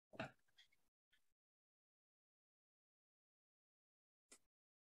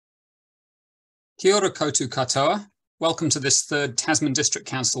Kia ora koutou katoa. Welcome to this third Tasman District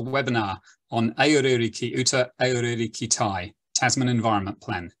Council webinar on Aorere ki uta, Aorere ki tai, Tasman Environment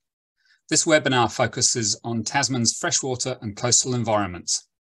Plan. This webinar focuses on Tasman's freshwater and coastal environments.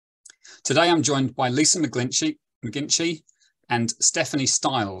 Today I'm joined by Lisa McGinchie and Stephanie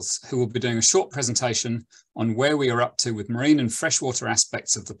Stiles, who will be doing a short presentation on where we are up to with marine and freshwater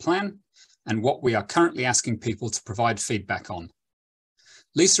aspects of the plan and what we are currently asking people to provide feedback on.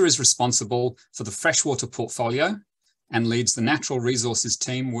 Lisa is responsible for the freshwater portfolio and leads the natural resources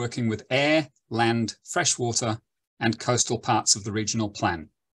team working with air, land, freshwater and coastal parts of the regional plan.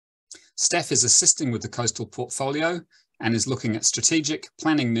 Steph is assisting with the coastal portfolio and is looking at strategic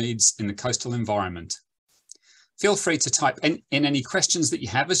planning needs in the coastal environment. Feel free to type in any questions that you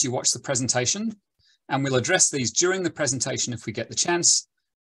have as you watch the presentation, and we'll address these during the presentation if we get the chance.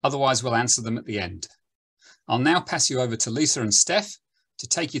 Otherwise, we'll answer them at the end. I'll now pass you over to Lisa and Steph to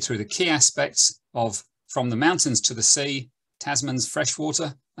take you through the key aspects of From the Mountains to the Sea, Tasman's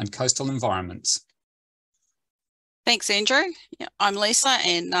freshwater and coastal environments. Thanks, Andrew. I'm Lisa,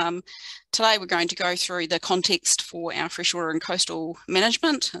 and today we're going to go through the context for our freshwater and coastal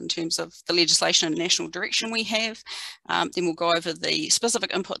management in terms of the legislation and national direction we have. Then we'll go over the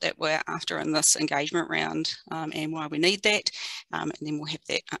specific input that we're after in this engagement round and why we need that. And then we'll have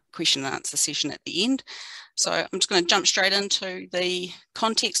that question and answer session at the end. So I'm just going to jump straight into the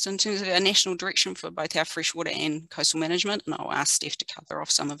context in terms of our national direction for both our freshwater and coastal management, and I'll ask Steph to cover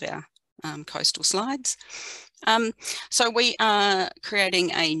off some of our coastal slides. So we are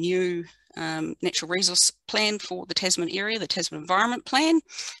creating a new natural resource plan for the Tasman area, the Tasman Environment Plan.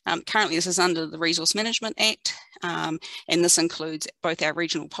 Currently this is under the Resource Management Act, and this includes both our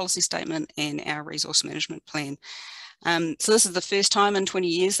regional policy statement and our resource management plan. So this is the first time in 20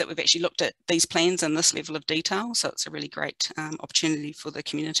 years that we've actually looked at these plans in this level of detail. So it's a really great opportunity for the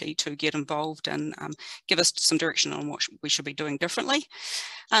community to get involved and give us some direction on what we should be doing differently.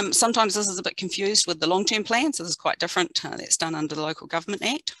 Sometimes this is a bit confused with the long-term plans. This is quite different. That's done under the Local Government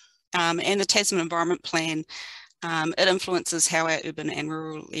Act. And the Tasman Environment Plan, it influences how our urban and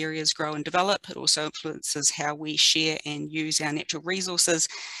rural areas grow and develop. It also influences how we share and use our natural resources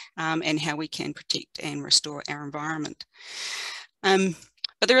and how we can protect and restore our environment.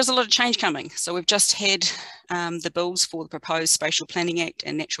 But there is a lot of change coming. So we've just had the bills for the proposed Spatial Planning Act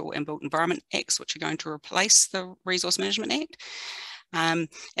and Natural and Built Environment Acts, which are going to replace the Resource Management Act. And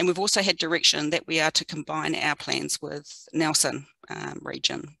we've also had direction that we are to combine our plans with Nelson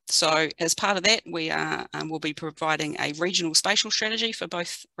region. So as part of that, we will be providing a regional spatial strategy for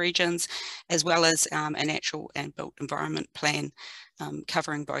both regions, as well as a natural and built environment plan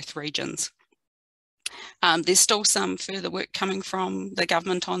covering both regions. There's still some further work coming from the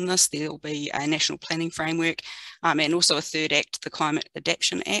government on this. There'll be a national planning framework and also a third act, the Climate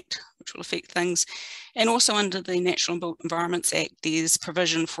Adaptation Act, which will affect things. And also under the Natural and Built Environments Act, there's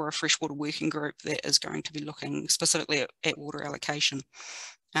provision for a freshwater working group that is going to be looking specifically at water allocation.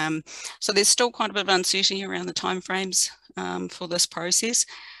 So there's still quite a bit of uncertainty around the timeframes for this process.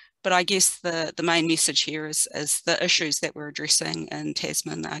 But I guess the main message here is the issues that we're addressing in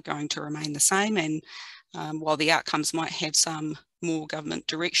Tasman are going to remain the same. And while the outcomes might have some more government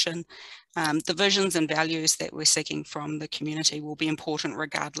direction, the visions and values that we're seeking from the community will be important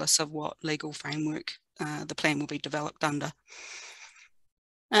regardless of what legal framework the plan will be developed under.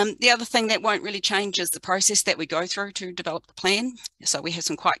 The other thing that won't really change is the process that we go through to develop the plan. So we have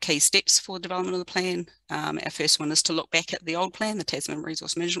some quite key steps for the development of the plan. Our first one is to look back at the old plan, the Tasman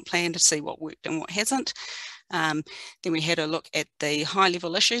Resource Management Plan, to see what worked and what hasn't. Then we had a look at the high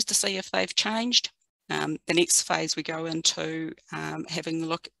level issues to see if they've changed. The next phase we go into having a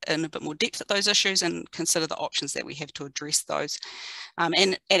look in a bit more depth at those issues and consider the options that we have to address those.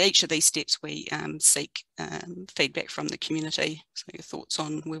 And at each of these steps we seek feedback from the community, so your thoughts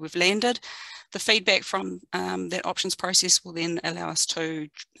on where we've landed. The feedback from that options process will then allow us to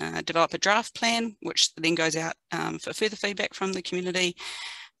develop a draft plan, which then goes out for further feedback from the community,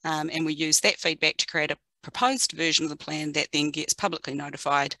 and we use that feedback to create a proposed version of the plan that then gets publicly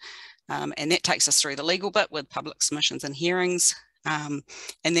notified. And that takes us through the legal bit with public submissions and hearings. And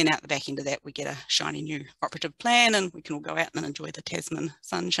then out the back end of that, we get a shiny new operative plan and we can all go out and enjoy the Tasman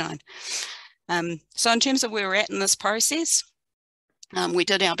sunshine. So in terms of where we're at in this process, we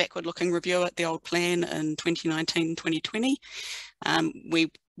did our backward looking review at the old plan in 2019-2020.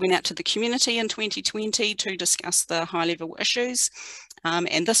 We went out to the community in 2020 to discuss the high level issues.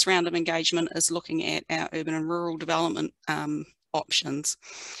 And this round of engagement is looking at our urban and rural development options.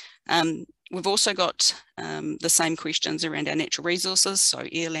 We've also got the same questions around our natural resources, so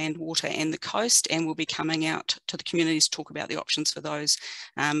air, land, water and the coast, and we'll be coming out to the communities to talk about the options for those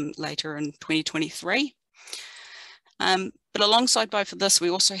later in 2023. But alongside both of this, we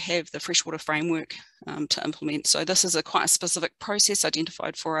also have the freshwater framework to implement. So this is quite a specific process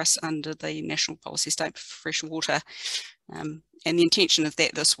identified for us under the National Policy Statement for Freshwater. And the intention is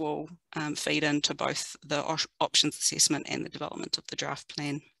that this will feed into both the options assessment and the development of the draft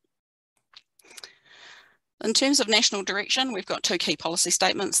plan. In terms of national direction, we've got two key policy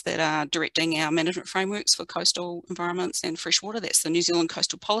statements that are directing our management frameworks for coastal environments and freshwater. That's the New Zealand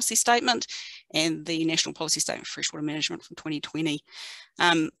Coastal Policy Statement and the National Policy Statement for Freshwater Management from 2020.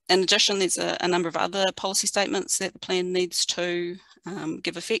 In addition, there's a number of other policy statements that the plan needs to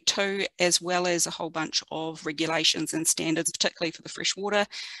give effect to, as well as a whole bunch of regulations and standards, particularly for the freshwater,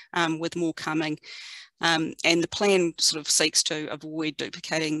 with more coming. And the plan sort of seeks to avoid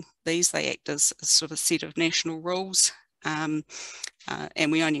duplicating these. They act as a sort of set of national rules, and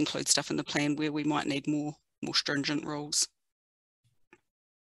we only include stuff in the plan where we might need more stringent rules.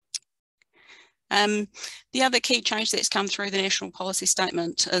 The other key change that's come through the National Policy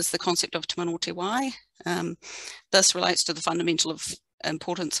Statement is the concept of te mana o te wai. This relates to the fundamental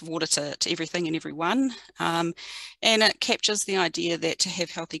importance of water to everything and everyone, and it captures the idea that to have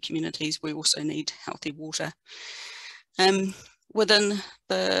healthy communities we also need healthy water. Within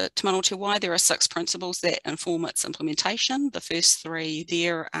the te mana o te wai, there are 6 principles that inform its implementation. The first 3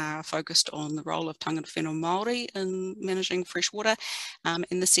 there are focused on the role of tangata whenua Māori in managing freshwater, and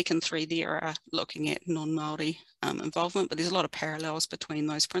the second 3 there are looking at non-Māori involvement, but there's a lot of parallels between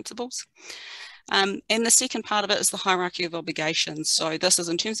those principles. And the second part of it is the hierarchy of obligations. So this is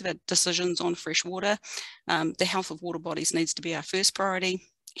in terms of our decisions on freshwater. The health of water bodies needs to be our first priority.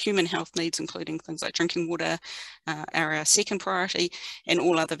 Human health needs, including things like drinking water, are our second priority, and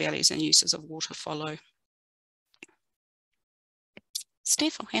all other values and uses of water follow.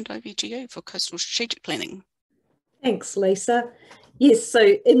 Steph, I'll hand over to you for coastal strategic planning. Thanks, Lisa. Yes, so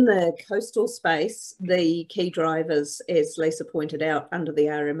in the coastal space, the key drivers, as Lisa pointed out, under the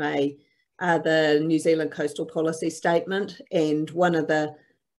RMA are the New Zealand Coastal Policy Statement, and one of the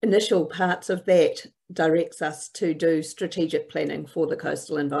initial parts of that directs us to do strategic planning for the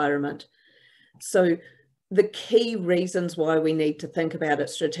coastal environment. So the key reasons why we need to think about it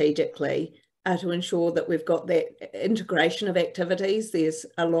strategically are to ensure that we've got that integration of activities. There's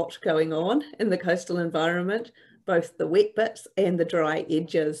a lot going on in the coastal environment, both the wet bits and the dry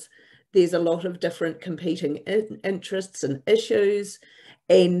edges. There's a lot of different competing interests and issues,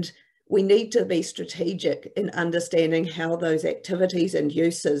 and we need to be strategic in understanding how those activities and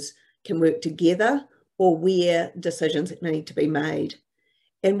uses can work together, or where decisions need to be made.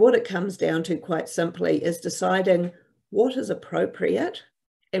 And what it comes down to quite simply is deciding what is appropriate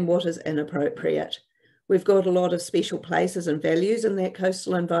and what is inappropriate. We've got a lot of special places and values in that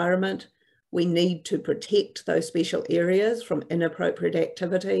coastal environment. We need to protect those special areas from inappropriate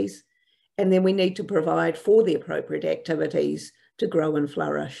activities, and then we need to provide for the appropriate activities to grow and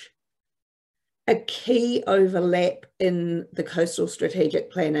flourish. A key overlap in the coastal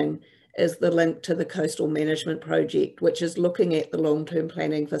strategic planning is the link to the Coastal Management Project, which is looking at the long-term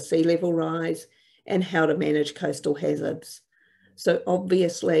planning for sea level rise and how to manage coastal hazards. So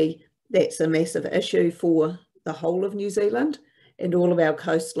obviously that's a massive issue for the whole of New Zealand and all of our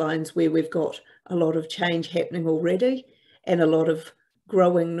coastlines, where we've got a lot of change happening already and a lot of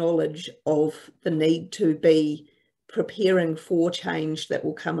growing knowledge of the need to be preparing for change that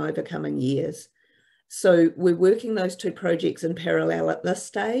will come over coming years. So we're working those 2 projects in parallel at this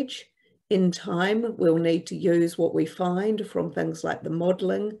stage. In time, we'll need to use what we find from things like the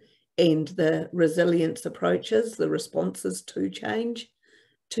modelling and the resilience approaches, the responses to change,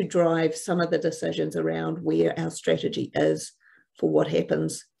 to drive some of the decisions around where our strategy is for what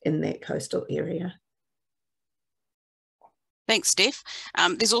happens in that coastal area. Thanks, Steph.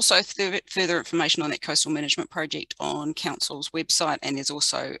 There's also further information on that coastal management project on Council's website, and there's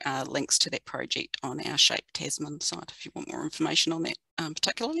also links to that project on our Shape Tasman site if you want more information on that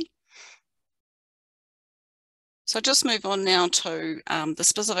particularly. So just move on now to the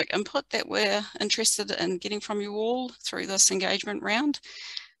specific input that we're interested in getting from you all through this engagement round.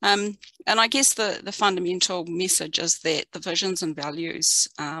 And I guess the fundamental message is that the visions and values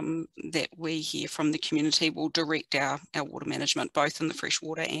that we hear from the community will direct our water management, both in the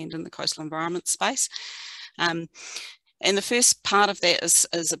freshwater and in the coastal environment space. And the first part of that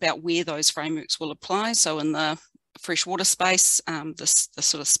is about where those frameworks will apply. So in the freshwater space, the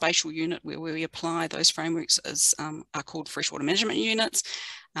sort of spatial unit where we apply those frameworks are called freshwater management units,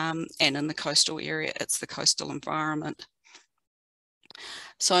 and in the coastal area it's the coastal environment.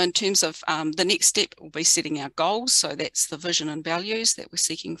 So in terms of the next step will be setting our goals. So that's the vision and values that we're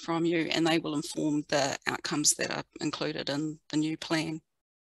seeking from you, and they will inform the outcomes that are included in the new plan.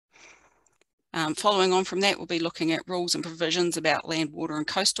 Following on from that, we'll be looking at rules and provisions about land, water and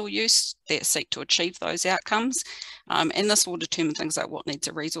coastal use that seek to achieve those outcomes. And this will determine things like what needs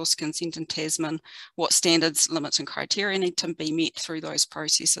a resource consent in Tasman, what standards, limits and criteria need to be met through those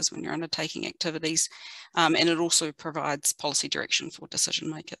processes when you're undertaking activities. And it also provides policy direction for decision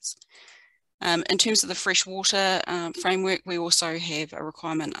makers. In terms of the freshwater framework, we also have a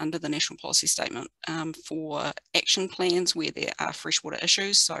requirement under the National Policy Statement for action plans where there are freshwater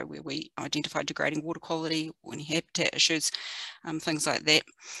issues, so where we identify degrading water quality or any habitat issues, things like that.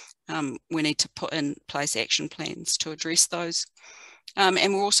 We need to put in place action plans to address those.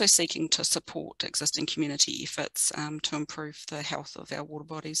 And we're also seeking to support existing community efforts to improve the health of our water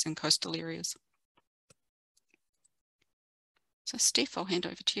bodies and coastal areas. So Steph, I'll hand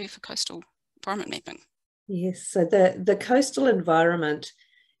over to you for coastal environment mapping. Yes, so the coastal environment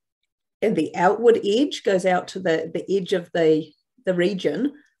and the outward edge goes out to the edge of the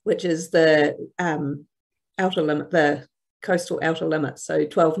region, which is the outer limit, the coastal outer limit, so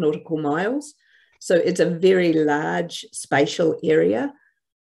 12 nautical miles. So it's a very large spatial area.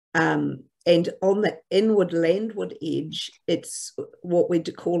 And on the inward landward edge, it's what we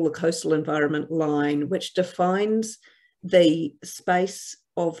call the coastal environment line, which defines the space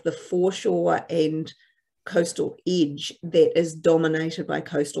of the foreshore and coastal edge that is dominated by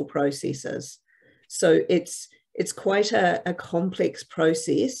coastal processes. So it's quite a complex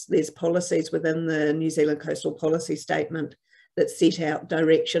process. There's policies within the New Zealand Coastal Policy Statement that set out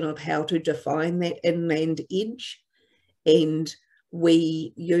direction of how to define that inland edge. And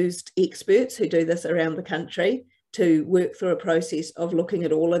we used experts who do this around the country to work through a process of looking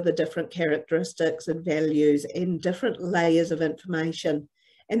at all of the different characteristics and values and different layers of information.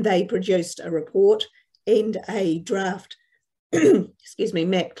 And they produced a report and a draft, excuse me,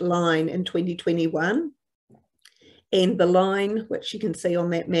 mapped line in 2021. And the line, which you can see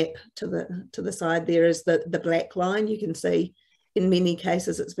on that map to the side there, is the black line. You can see in many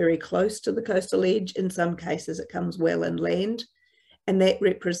cases it's very close to the coastal edge. In some cases it comes well inland. And that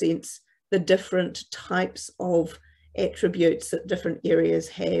represents the different types of attributes that different areas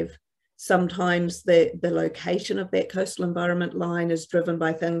have. Sometimes the location of that coastal environment line is driven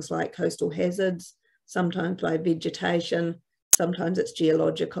by things like coastal hazards, sometimes by vegetation, sometimes it's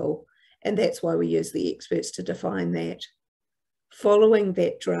geological, and that's why we use the experts to define that. Following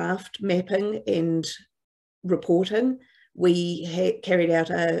that draft mapping and reporting, we carried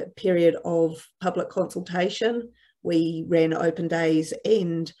out a period of public consultation. We ran open days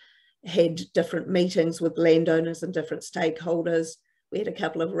and had different meetings with landowners and different stakeholders. We had a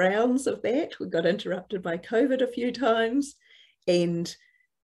couple of rounds of that. We got interrupted by COVID a few times. And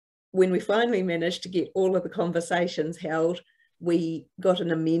when we finally managed to get all of the conversations held, we got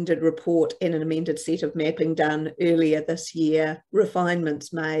an amended report and an amended set of mapping done earlier this year,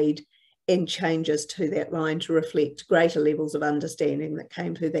 refinements made and changes to that line to reflect greater levels of understanding that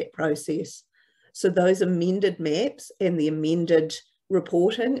came through that process. So those amended maps and the amended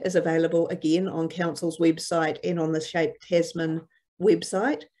reporting is available again on Council's website and on the Shape Tasman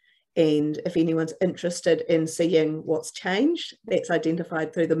website. And if anyone's interested in seeing what's changed, that's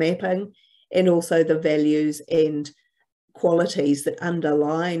identified through the mapping, and also the values and qualities that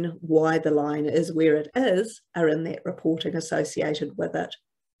underline why the line is where it is are in that reporting associated with it.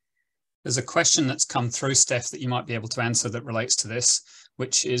 There's a question that's come through, Steph, that you might be able to answer that relates to this,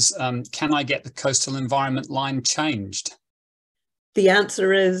 which is, can I get the coastal environment line changed? The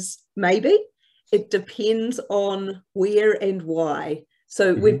answer is maybe. It depends on where and why.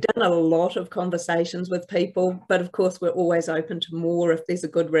 So we've done a lot of conversations with people, but of course we're always open to more if there's a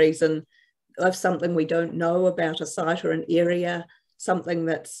good reason, if something we don't know about a site or an area, something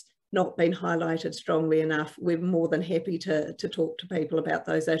that's not been highlighted strongly enough. We're more than happy to talk to people about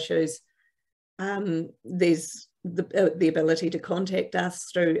those issues. There's the ability to contact us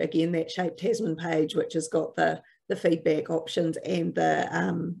through, again, that Shape Tasman page, which has got the feedback options and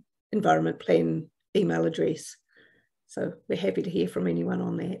the environment plan email address. So we're happy to hear from anyone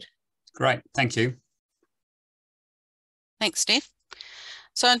on that. Great, thank you. Thanks, Steph.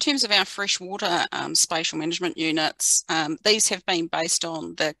 So in terms of our freshwater spatial management units, these have been based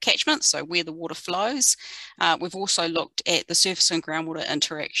on the catchment, so where the water flows. We've also looked at the surface and groundwater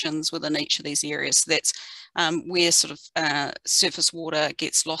interactions within each of these areas. So that's where sort of surface water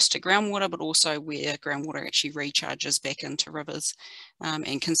gets lost to groundwater, but also where groundwater actually recharges back into rivers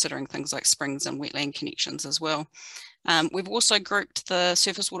and considering things like springs and wetland connections as well. We've also grouped the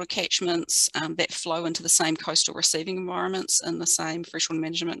surface water catchments that flow into the same coastal receiving environments in the same freshwater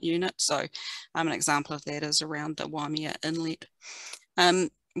management unit. So an example of that is around the Waimea Inlet.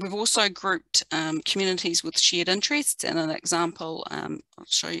 We've also grouped communities with shared interests, and an example, I'll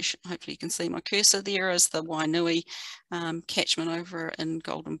show you, hopefully you can see my cursor there, is the Wainui catchment over in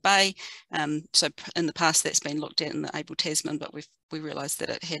Golden Bay. So in the past that's been looked at in the Able Tasman, but we realised that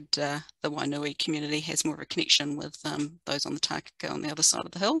it had, the Wainui community has more of a connection with those on the Takaka on the other side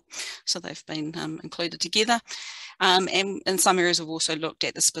of the hill. So they've been included together. And in some areas we've also looked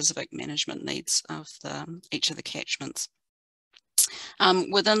at the specific management needs of each of the catchments.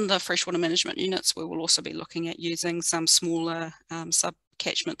 Within the freshwater management units, we will also be looking at using some smaller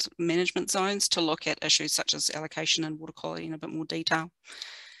sub-catchment management zones to look at issues such as allocation and water quality in a bit more detail.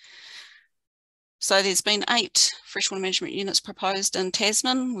 So there's been 8 freshwater management units proposed in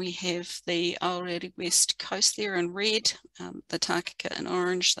Tasman. We have the Aorere West Coast there in red, the Takaka in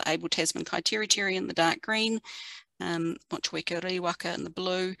orange, the Able Tasman Kaiteritieri in the dark green, Motueka Riwaka in the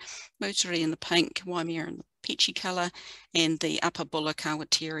blue, Muturi in the pink, Waimea in the peachy colour, and the Upper Bulla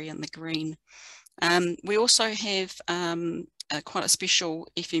Kawatiri in the green. We also have quite a special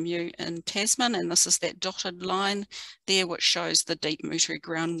FMU in Tasman, and this is that dotted line there which shows the deep Muturi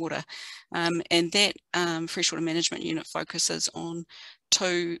groundwater. And that freshwater management unit focuses on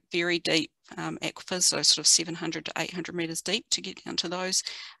 2 very deep aquifers, so sort of 700 to 800 metres deep to get down to those.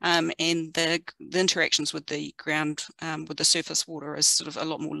 And the interactions with the ground, with the surface water is sort of a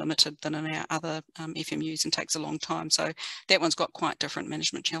lot more limited than in our other FMUs and takes a long time. So that one's got quite different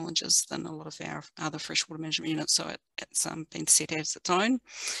management challenges than a lot of our other freshwater management units, so it's been set as its own.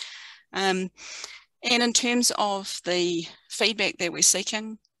 And in terms of the feedback that we're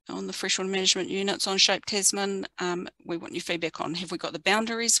seeking on the freshwater management units on Shape Tasman, we want your feedback on, have we got the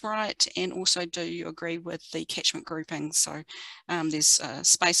boundaries right, and also do you agree with the catchment grouping? So there's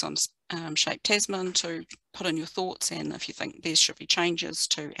space on Shape Tasman to put in your thoughts, and if you think there should be changes,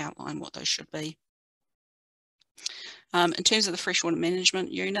 to outline what those should be. In terms of the freshwater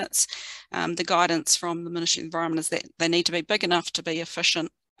management units, the guidance from the Ministry of the Environment is that they need to be big enough to be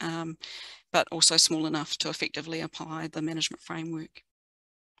efficient, but also small enough to effectively apply the management framework.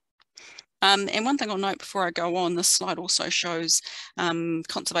 And one thing I'll note before I go on, this slide also shows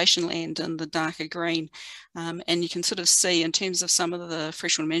conservation land in the darker green. And you can sort of see in terms of some of the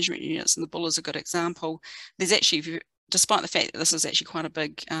freshwater management units, and the Bull is a good example, there's actually, despite the fact that this is actually quite a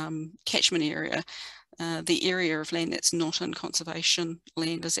big catchment area, the area of land that's not in conservation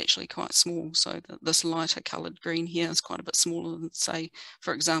land is actually quite small. So this lighter coloured green here is quite a bit smaller than, say,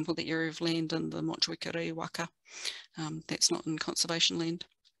 for example, the area of land in the Motueka Riwaka that's not in conservation land.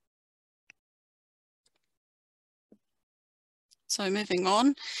 So moving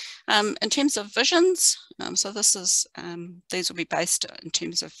on, in terms of visions, so this is, these will be based in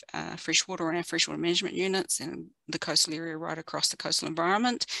terms of freshwater and our freshwater management units and the coastal area right across the coastal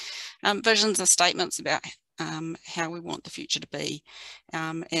environment. Visions are statements about how we want the future to be,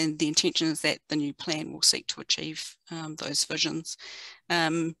 and the intention is that the new plan will seek to achieve those visions.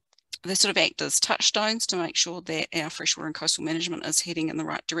 They sort of act as touchstones to make sure that our freshwater and coastal management is heading in the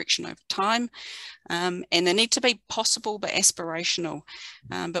right direction over time. And they need to be possible but aspirational,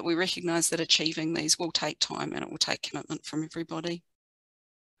 but we recognise that achieving these will take time and it will take commitment from everybody.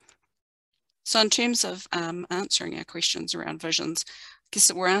 So in terms of answering our questions around visions, I guess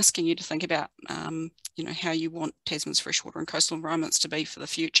that we're asking you to think about you know, how you want Tasman's freshwater and coastal environments to be for the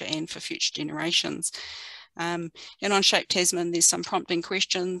future and for future generations. And on Shape Tasman, there's some prompting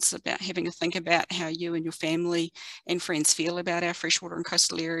questions about having a think about how you and your family and friends feel about our freshwater and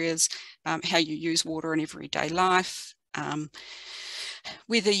coastal areas, how you use water in everyday life,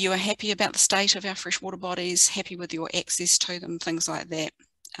 whether you are happy about the state of our freshwater bodies, happy with your access to them, things like that.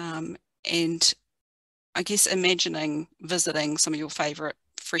 And I guess imagining visiting some of your favourite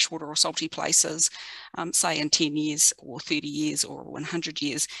freshwater or salty places, say in 10 years or 30 years or 100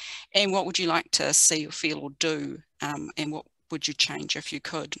 years, and what would you like to see or feel or do, and what would you change if you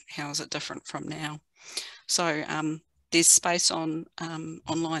could? How is it different from now? So there's space on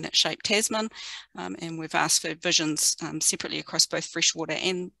online at Shape Tasman, and we've asked for visions separately across both freshwater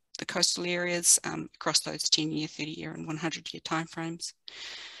and the coastal areas across those 10-year, 30-year and 100-year timeframes.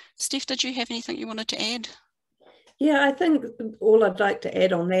 Steph, did you have anything you wanted to add? Yeah, I think all I'd like to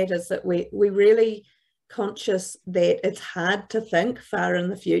add on that is that we're really conscious that it's hard to think far in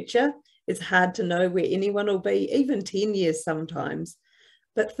the future. It's hard to know where anyone will be, even 10 years sometimes.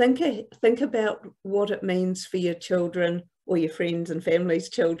 But think about what it means for your children or your friends and family's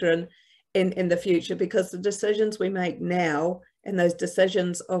children in the future, because the decisions we make now And those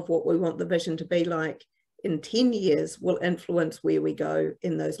decisions of what we want the vision to be like in 10 years will influence where we go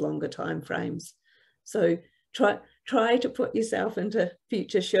in those longer time frames. So try to put yourself into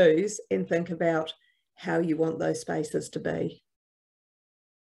future shoes and think about how you want those spaces to be.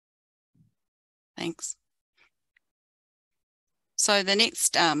 Thanks. So the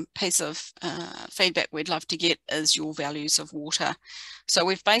next piece of feedback we'd love to get is your values of water. So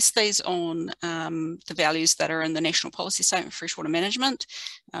we've based these on the values that are in the National Policy Statement for Freshwater Management.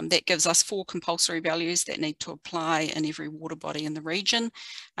 That gives us 4 compulsory values that need to apply in every water body in the region.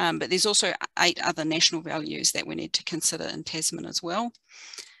 But there's also 8 other national values that we need to consider in Tasman as well.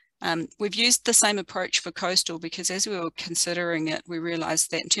 We've used the same approach for coastal because as we were considering it, we realised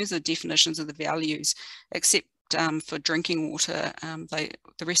that in terms of the definitions of the values, except for drinking water,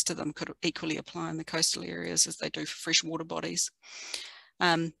 the rest of them could equally apply in the coastal areas as they do for fresh water bodies.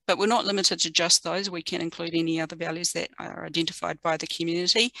 But we're not limited to just those. We can include any other values that are identified by the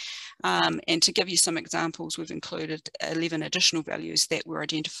community. And to give you some examples, we've included 11 additional values that were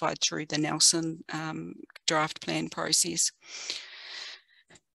identified through the Nelson draft plan process.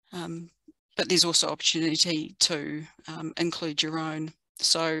 But there's also opportunity to include your own.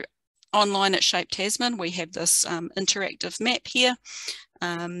 So online at Shape Tasman, we have this interactive map here,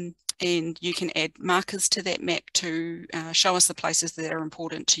 and you can add markers to that map to show us the places that are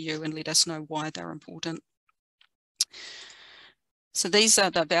important to you and let us know why they're important. So these are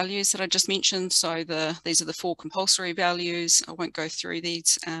the values that I just mentioned. So these are the 4 compulsory values. I won't go through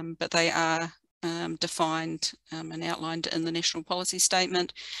these, but they are defined and outlined in the National Policy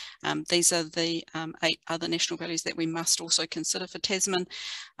Statement. These are the 8 other national values that we must also consider for Tasman,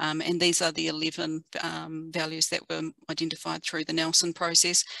 and these are the 11 values that were identified through the Nelson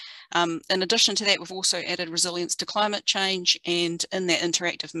process. In addition to that, we've also added resilience to climate change, and in that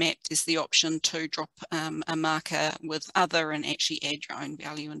interactive map there's the option to drop a marker with other and actually add your own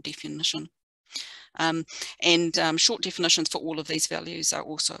value and definition. Short definitions for all of these values are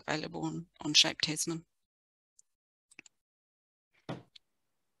also available on Shape Tasman.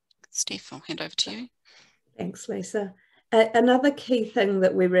 Steph, I'll hand over to you. Thanks, Lisa. Another key thing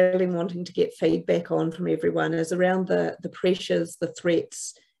that we're really wanting to get feedback on from everyone is around the pressures, the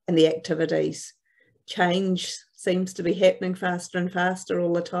threats and the activities. Change seems to be happening faster and faster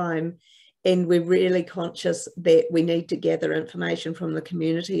all the time, and we're really conscious that we need to gather information from the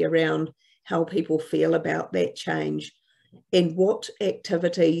community around how people feel about that change and what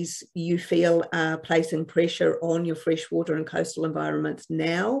activities you feel are placing pressure on your freshwater and coastal environments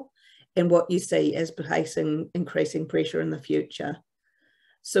now and what you see as placing increasing pressure in the future.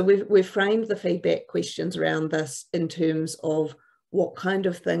 So we've framed the feedback questions around this in terms of what kind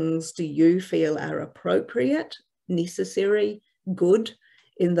of things do you feel are appropriate, necessary, good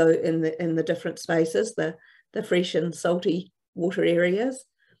in the different spaces, the fresh and salty water areas.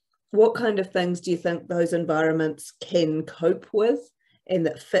 What kind of things do you think those environments can cope with and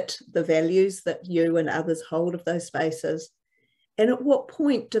that fit the values that you and others hold of those spaces? And at what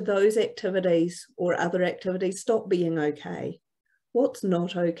point do those activities or other activities stop being okay? What's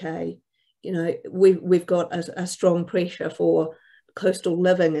not okay? You know, we've got a strong pressure for coastal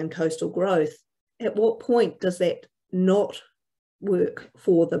living and coastal growth. At what point does that not work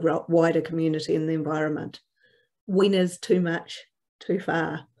for the wider community and the environment? When is too much, too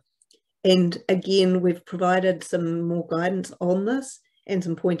far? And again, we've provided some more guidance on this and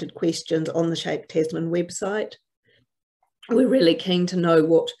some pointed questions on the Shape Tasman website. We're really keen to know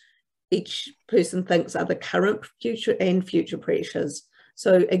what each person thinks are the current, future pressures.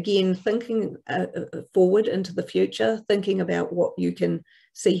 So again, thinking forward into the future, thinking about what you can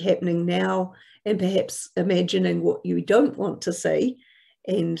see happening now, and perhaps imagining what you don't want to see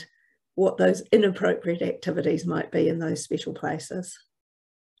and what those inappropriate activities might be in those special places.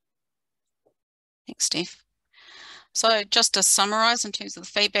 Thanks, Steph. So just to summarise in terms of the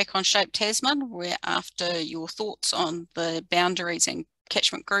feedback on Shape Tasman, we're after your thoughts on the boundaries and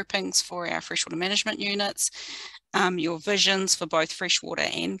catchment groupings for our freshwater management units, your visions for both freshwater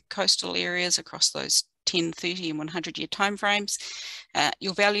and coastal areas across those 10, 30 and 100-year timeframes,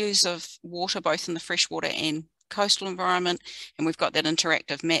 your values of water both in the freshwater and coastal environment, and we've got that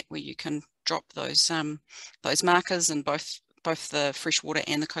interactive map where you can drop those markers in both the freshwater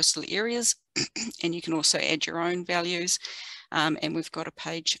and the coastal areas, and you can also add your own values, and we've got a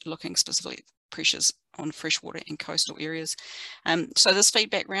page looking specifically at pressures on freshwater and coastal areas. So this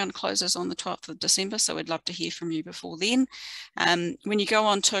feedback round closes on the 12th of December, so we'd love to hear from you before then. When you go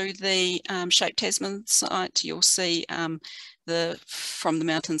on to the Shape Tasman site, you'll see the From the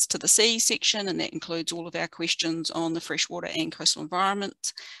Mountains to the Sea section, and that includes all of our questions on the freshwater and coastal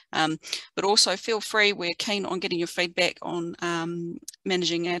environment. But also feel free, we're keen on getting your feedback on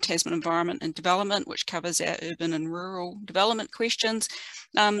managing our Tasman environment and development, which covers our urban and rural development questions.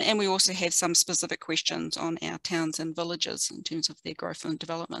 And we also have some specific questions on our towns and villages in terms of their growth and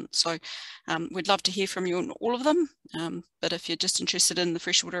development. So we'd love to hear from you on all of them. But if you're just interested in the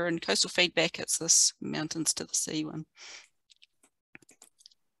freshwater and coastal feedback, it's this Mountains to the Sea one.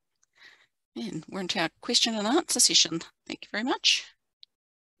 And we're into our question and answer session. Thank you very much.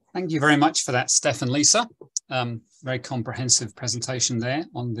 Thank you very much for that, Steph and Lisa. Very comprehensive presentation there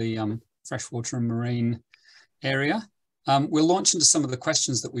on the freshwater and marine area. We'll launch into some of the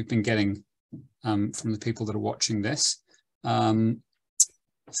questions that we've been getting from the people that are watching this. For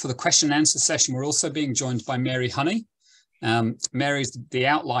the question and answer session, we're also being joined by Mary Honey. Mary's the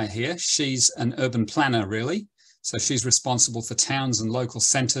outlier here. She's an urban planner, really. So she's responsible for towns and local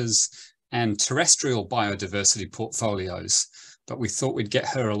centres and terrestrial biodiversity portfolios. But we thought we'd get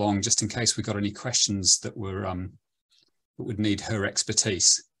her along just in case we got any questions that were that would need her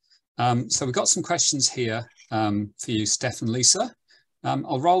expertise. So we've got some questions here for you, Steph and Lisa.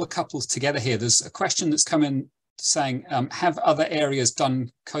 I'll roll a couple together here. There's a question that's come in saying, have other areas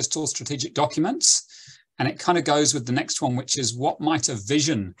done coastal strategic documents? And it kind of goes with the next one, which is, what might a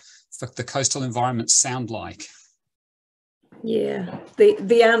vision for the coastal environment sound like? Yeah,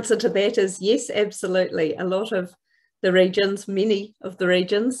 the answer to that is yes, absolutely. A lot of the regions, many of the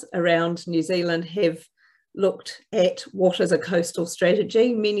regions around New Zealand have looked at what is a coastal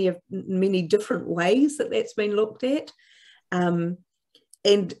strategy, many different ways that that's been looked at, and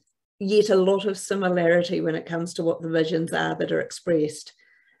yet a lot of similarity when it comes to what the visions are that are expressed.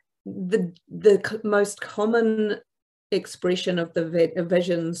 The most common expression of the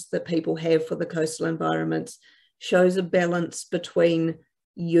visions that people have for the coastal environments shows a balance between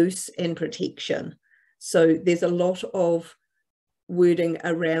use and protection. So there's a lot of wording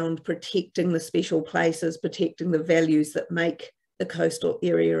around protecting the special places, protecting the values that make the coastal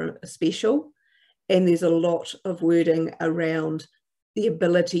area special. And there's a lot of wording around the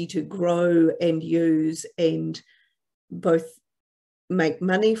ability to grow and use and both make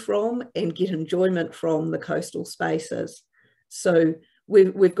money from and get enjoyment from the coastal spaces. So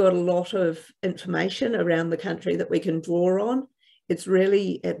we've got a lot of information around the country that we can draw on. It's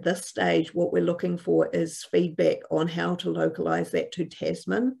really, at this stage, what we're looking for is feedback on how to localise that to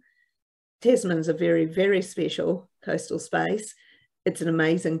Tasman. Tasman's a very, very special coastal space. It's an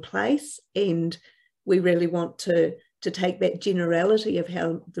amazing place, and we really want to take that generality of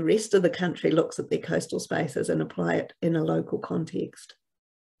how the rest of the country looks at their coastal spaces and apply it in a local context.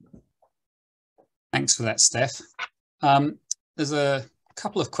 Thanks for that, Steph. There's a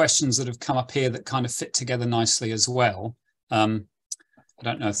couple of questions that have come up here that kind of fit together nicely as well. I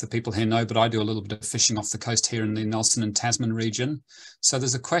don't know if the people here know, but I do a little bit of fishing off the coast here in the Nelson and Tasman region. So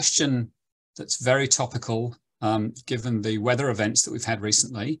there's a question that's very topical, given the weather events that we've had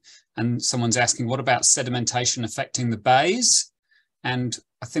recently. And someone's asking, what about sedimentation affecting the bays? And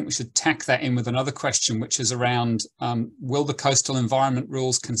I think we should tack that in with another question, which is around, will the coastal environment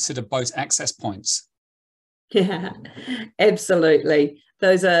rules consider boat access points? Yeah, absolutely.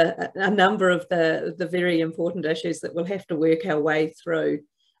 Those are a number of the very important issues that we'll have to work our way through.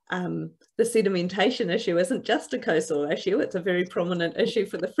 The sedimentation issue isn't just a coastal issue, it's a very prominent issue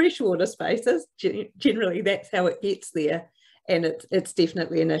for the freshwater spaces. Generally, that's how it gets there. And it's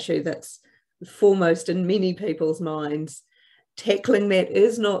definitely an issue that's foremost in many people's minds. Tackling that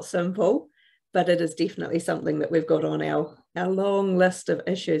is not simple, but it is definitely something that we've got on our long list of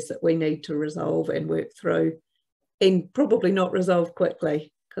issues that we need to resolve and work through, and probably not resolve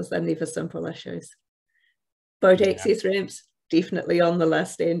quickly because they're never simple issues. Boat access ramps, definitely on the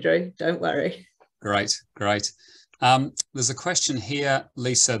list, Andrew, don't worry. Great. There's a question here,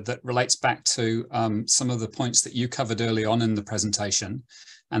 Lisa, that relates back to some of the points that you covered early on in the presentation,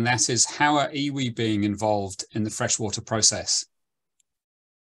 and that is, how are iwi being involved in the freshwater process?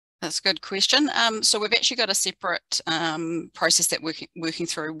 That's a good question. So we've actually got a separate process that we're working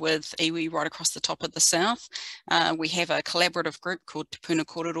through with iwi right across the top of the south. We have a collaborative group called Te Puna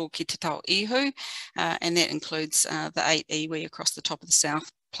Kororo ki Te Tau Ihu, and that includes the 8 iwi across the top of the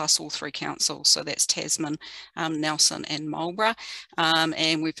south plus all 3 councils. So that's Tasman, Nelson and Marlborough.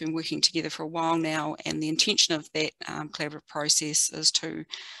 And we've been working together for a while now, and the intention of that collaborative process is to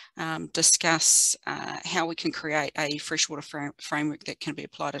discuss how we can create a freshwater framework that can be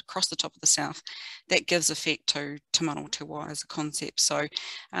applied across the top of the south that gives effect to Te Mana o Te Wā as a concept. So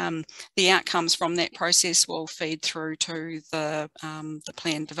the outcomes from that process will feed through to the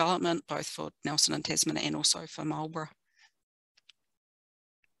planned development, both for Nelson and Tasman and also for Marlborough.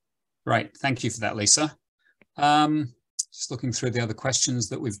 Great, thank you for that, Lisa. Just looking through the other questions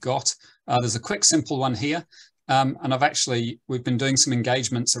that we've got. There's a quick, simple one here. And we've been doing some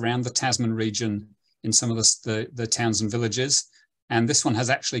engagements around the Tasman region in some of the towns and villages. And this one has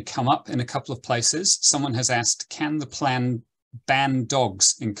actually come up in a couple of places. Someone has asked, can the plan ban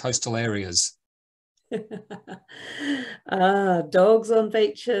dogs in coastal areas? Dogs on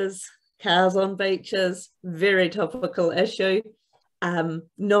beaches, cars on beaches, very topical issue.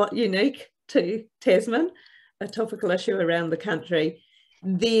 Not unique to Tasman, a topical issue around the country.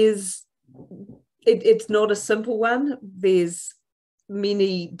 It's not a simple one. There's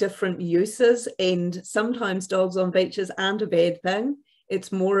many different uses, and sometimes dogs on beaches aren't a bad thing.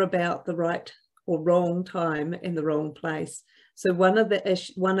 It's more about the right or wrong time in the wrong place. So one of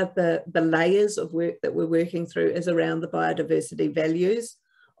the layers of work that we're working through is around the biodiversity values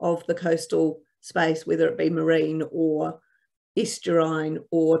of the coastal space, whether it be marine or estuarine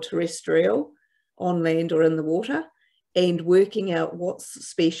or terrestrial, on land or in the water, and working out what's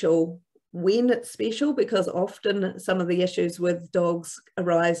special, when it's special, because often some of the issues with dogs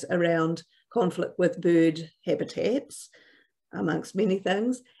arise around conflict with bird habitats, amongst many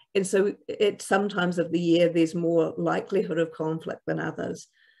things. And so at some times of the year, there's more likelihood of conflict than others.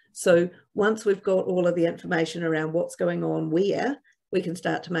 So once we've got all of the information around what's going on where, we can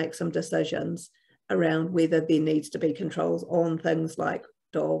start to make some decisions around whether there needs to be controls on things like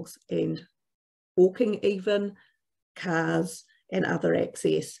dogs and walking, even cars and other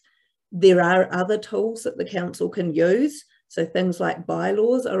access. There are other tools that the council can use. So things like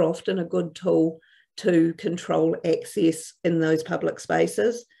bylaws are often a good tool to control access in those public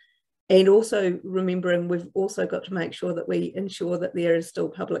spaces. And also remembering, we've also got to make sure that we ensure that there is still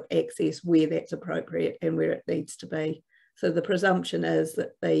public access where that's appropriate and where it needs to be. So the presumption is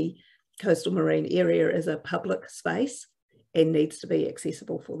that the coastal marine area is a public space and needs to be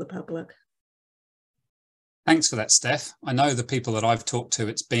accessible for the public. Thanks for that, Steph. I know the people that I've talked to,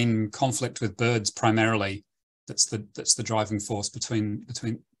 it's been conflict with birds primarily. That's the driving force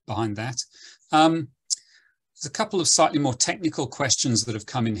behind that. There's a couple of slightly more technical questions that have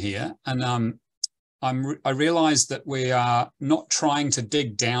come in here, and I realise that we are not trying to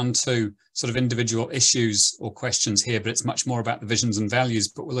dig down to sort of individual issues or questions here, but it's much more about the visions and values.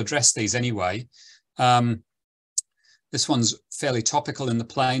 But we'll address these anyway. This one's fairly topical in the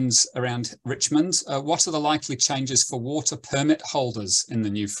plains around Richmond. What are the likely changes for water permit holders in the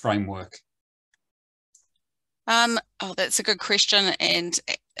new framework? That's a good question and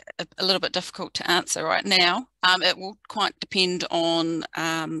a little bit difficult to answer right now. It will quite depend on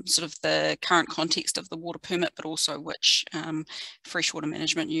sort of the current context of the water permit, but also which freshwater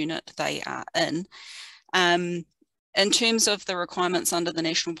management unit they are in. In terms of the requirements under the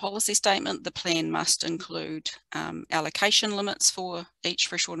National Policy Statement, the plan must include allocation limits for each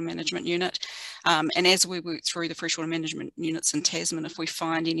freshwater management unit. And as we work through the freshwater management units in Tasman, if we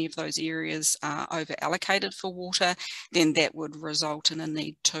find any of those areas are over allocated for water, then that would result in a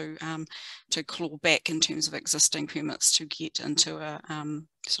need to claw back in terms of existing permits to get into a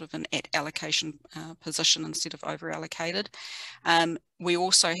sort of an at allocation position instead of over allocated. We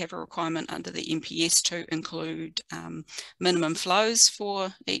also have a requirement under the NPS to include minimum flows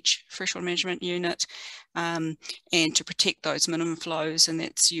for each freshwater management unit and to protect those minimum flows, and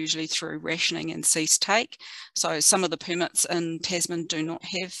that's usually through rationing and cease take. So some of the permits in Tasman do not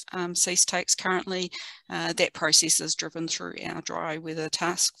have cease takes currently. That process is driven through our dry weather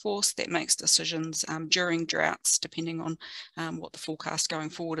task force that makes decisions during droughts, depending on what the forecast going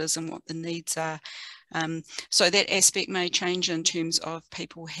forward is and what the needs are. So that aspect may change in terms of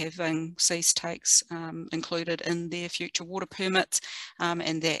people having cease takes included in their future water permits,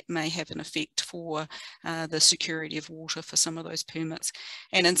 and that may have an effect for the security of water for some of those permits.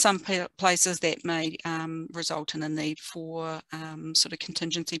 And in some places that may result in a need for sort of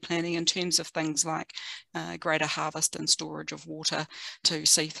contingency planning in terms of things like greater harvest and storage of water to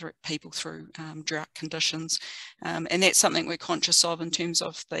see people through drought conditions. And that's something we're conscious of in terms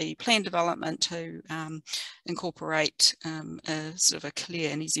of the plan development to incorporate a sort of a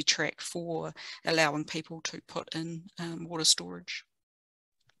clear and easy track for allowing people to put in water storage.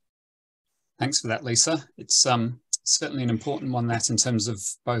 Thanks for that, Lisa. It's certainly an important one, that in terms of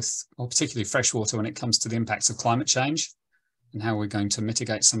both, or particularly freshwater, when it comes to the impacts of climate change and how we're going to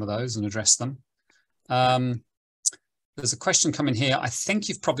mitigate some of those and address them. There's a question coming here. I think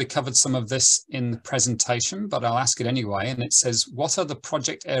you've probably covered some of this in the presentation, but I'll ask it anyway. And it says, what are the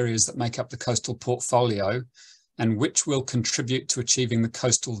project areas that make up the coastal portfolio and which will contribute to achieving the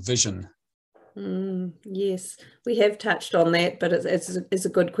coastal vision? Yes, we have touched on that, but it's a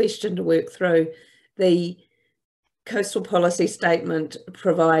good question to work through. The coastal policy statement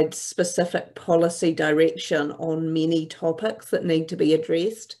provides specific policy direction on many topics that need to be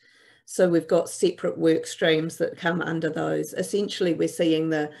addressed. So we've got separate work streams that come under those. Essentially, we're seeing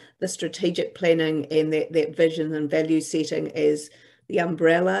the strategic planning and that vision and value setting as the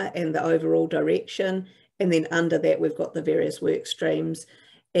umbrella and the overall direction. And then under that, we've got the various work streams.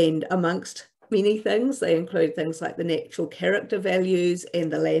 And amongst many things, they include things like the natural character values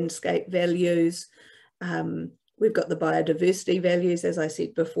and the landscape values. We've got the biodiversity values, as I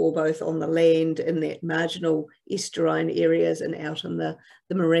said before, both on the land in that marginal estuarine areas and out in the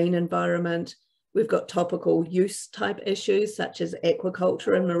marine environment. We've got topical use type issues such as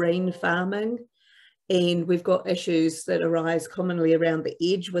aquaculture and marine farming. And we've got issues that arise commonly around the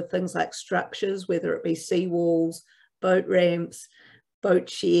edge with things like structures, whether it be seawalls, boat ramps, boat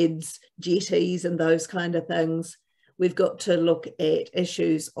sheds, jetties, and those kind of things. We've got to look at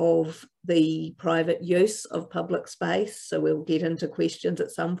issues of the private use of public space. So we'll get into questions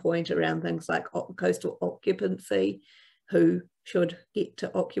at some point around things like coastal occupancy, who should get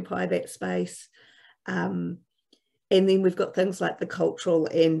to occupy that space. And then we've got things like the cultural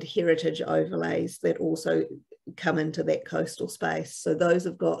and heritage overlays that also come into that coastal space. So those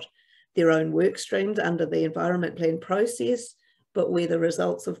have got their own work streams under the environment plan process, but where the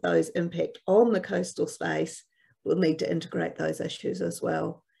results of those impact on the coastal space, we'll need to integrate those issues as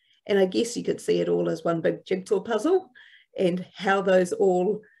well. And I guess you could see it all as one big jigsaw puzzle, and how those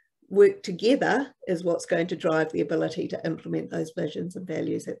all work together is what's going to drive the ability to implement those visions and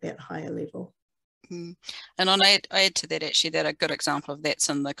values at that higher level. And I add to that, actually, that a good example of that's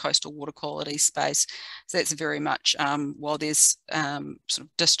in the coastal water quality space. So that's very much, while there's sort of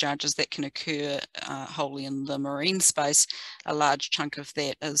discharges that can occur wholly in the marine space, a large chunk of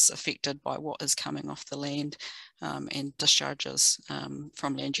that is affected by what is coming off the land and discharges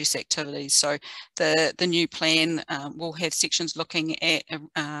from land use activities. So the new plan will have sections looking at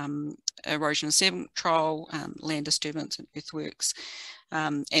erosion and sediment control, land disturbance and earthworks.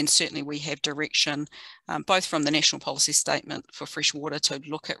 And certainly we have direction both from the National Policy Statement for Freshwater to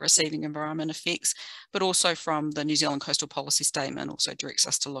look at receiving environment effects, but also from the New Zealand Coastal Policy Statement also directs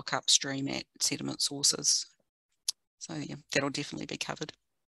us to look upstream at sediment sources. So yeah, that'll definitely be covered.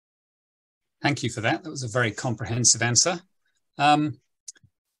 Thank you for that. That was a very comprehensive answer. I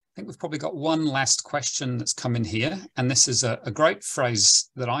think we've probably got one last question that's come in here, and this is a great phrase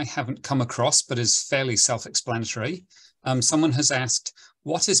that I haven't come across, but is fairly self-explanatory. Someone has asked,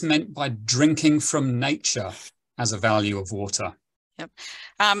 what is meant by drinking from nature as a value of water? Yep.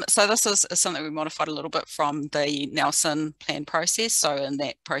 So this is something we modified a little bit from the Nelson plan process. So in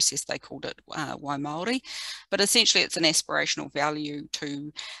that process, they called it Wai Māori, but essentially it's an aspirational value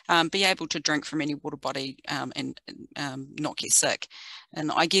to be able to drink from any water body and not get sick. And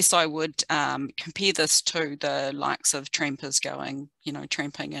I guess I would compare this to the likes of trampers going,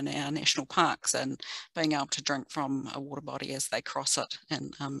 tramping in our national parks and being able to drink from a water body as they cross it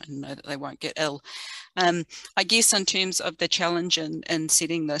and know that they won't get ill. I guess in terms of the challenge in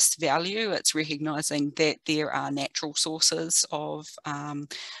setting this value, it's recognising that there are natural sources of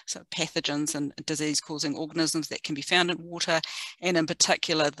so pathogens and disease-causing organisms that can be found in water, and in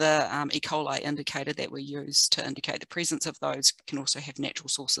particular the E. coli indicator that we use to indicate the presence of those can also have natural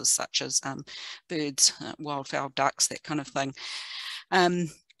sources such as birds, wildfowl, ducks, that kind of thing.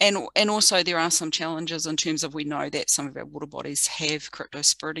 And also there are some challenges in terms of, we know that some of our water bodies have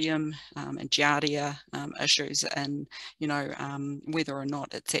cryptosporidium and giardia issues, and whether or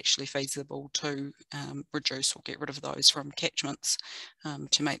not it's actually feasible to reduce or get rid of those from catchments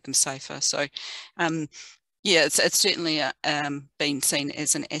to make them safer. So yeah, it's certainly been seen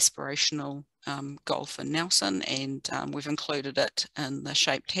as an aspirational goal for Nelson, and we've included it in the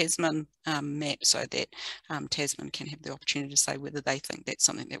Shape Tasman map so that Tasman can have the opportunity to say whether they think that's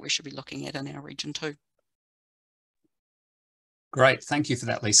something that we should be looking at in our region too. Great, thank you for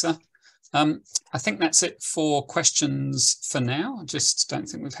that, Lisa. I think that's it for questions for now. I just don't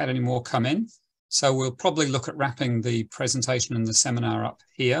think we've had any more come in. So we'll probably look at wrapping the presentation and the seminar up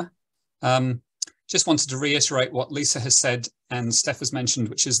here. Just wanted to reiterate what Lisa has said and Steph has mentioned,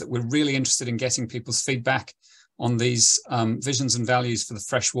 which is that we're really interested in getting people's feedback on these visions and values for the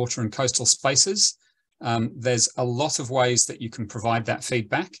freshwater and coastal spaces. there's a lot of ways that you can provide that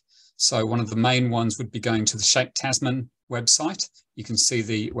feedback. So one of the main ones would be going to the Shape Tasman website. You can see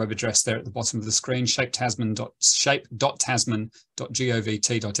the web address there at the bottom of the screen,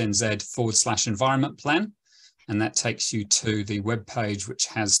 shape.tasman.govt.nz/environment plan. And that takes you to the web page, which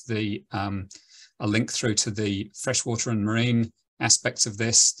has the a link through to the freshwater and marine aspects of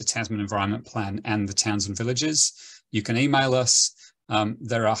this, the Tasman Environment Plan and the towns and villages. You can email us.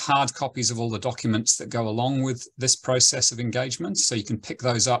 There are hard copies of all the documents that go along with this process of engagement. So you can pick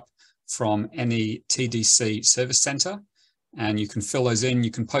those up from any TDC service centre and you can fill those in.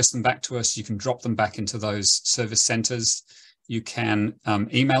 You can post them back to us. You can drop them back into those service centres. You can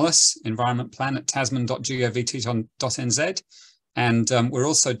email us, environmentplan@tasman.govt.nz. And we're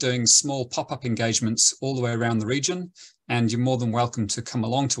also doing small pop-up engagements all the way around the region. And you're more than welcome to come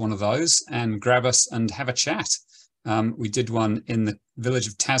along to one of those and grab us and have a chat. We did one in the village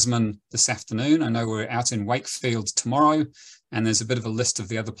of Tasman this afternoon. I know we're out in Wakefield tomorrow, and there's a bit of a list of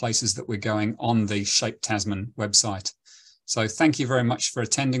the other places that we're going on the Shape Tasman website. So thank you very much for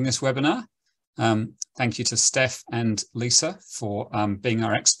attending this webinar. Thank you to Steph and Lisa for being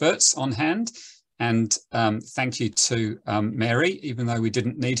our experts on hand. And thank you to Mary, even though we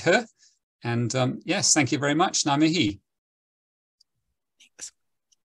didn't need her. And yes, thank you very much. Ngā mihi.